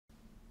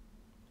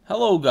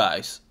Hello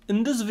guys,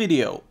 in this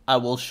video I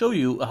will show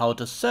you how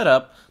to set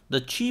up the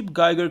cheap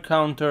Geiger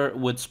counter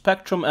with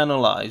spectrum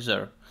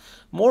analyzer.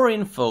 More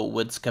info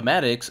with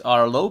schematics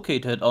are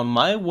located on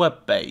my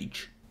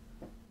webpage.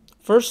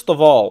 First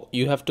of all,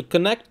 you have to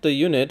connect the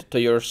unit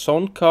to your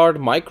sound card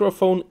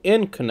microphone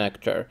in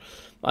connector.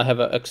 I have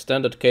an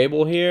extended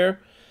cable here,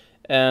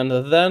 and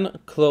then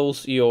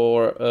close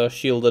your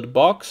shielded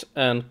box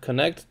and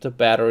connect the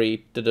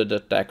battery to the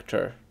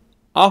detector.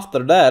 After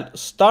that,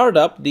 start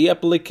up the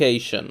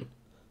application.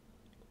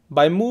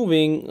 By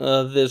moving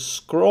this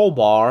scroll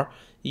bar,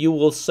 you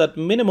will set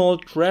minimal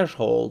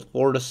threshold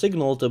for the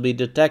signal to be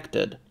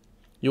detected.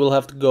 You will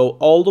have to go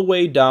all the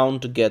way down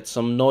to get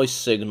some noise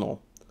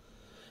signal.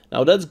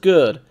 Now that's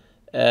good,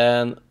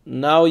 and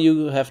now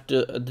you have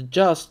to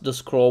adjust the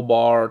scroll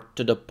bar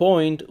to the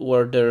point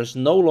where there is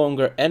no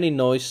longer any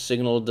noise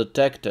signal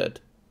detected.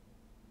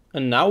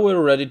 And now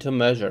we're ready to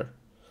measure.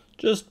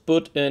 Just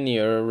put in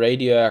your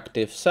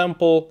radioactive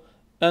sample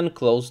and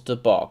close the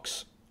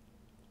box.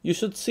 You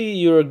should see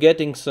you're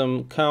getting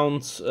some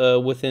counts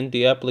within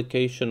the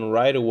application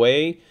right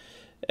away,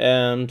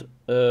 and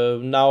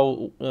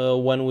now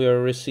when we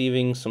are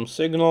receiving some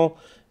signal,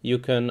 you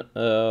can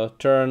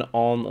turn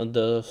on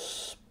the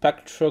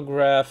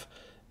spectrograph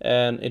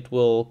and it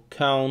will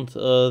count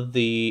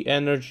the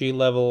energy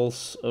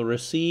levels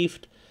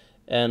received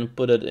and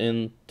put it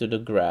into the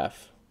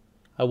graph.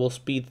 I will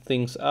speed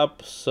things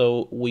up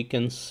so we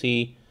can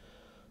see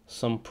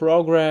some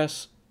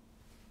progress.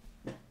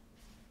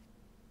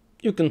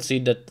 You can see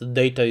that the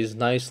data is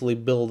nicely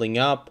building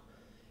up,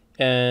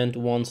 and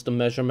once the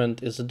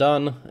measurement is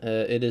done,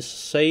 it is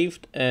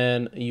saved,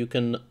 and you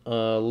can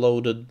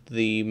load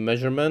the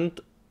measurement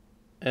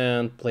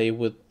and play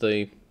with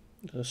the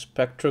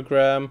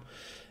spectrogram,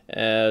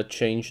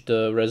 change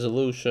the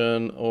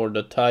resolution or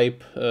the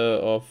type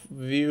of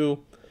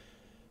view.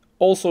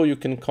 Also, you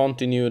can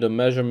continue the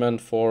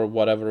measurement for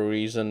whatever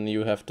reason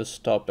you have to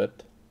stop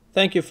it.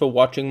 Thank you for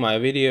watching my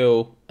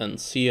video, and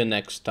see you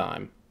next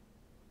time.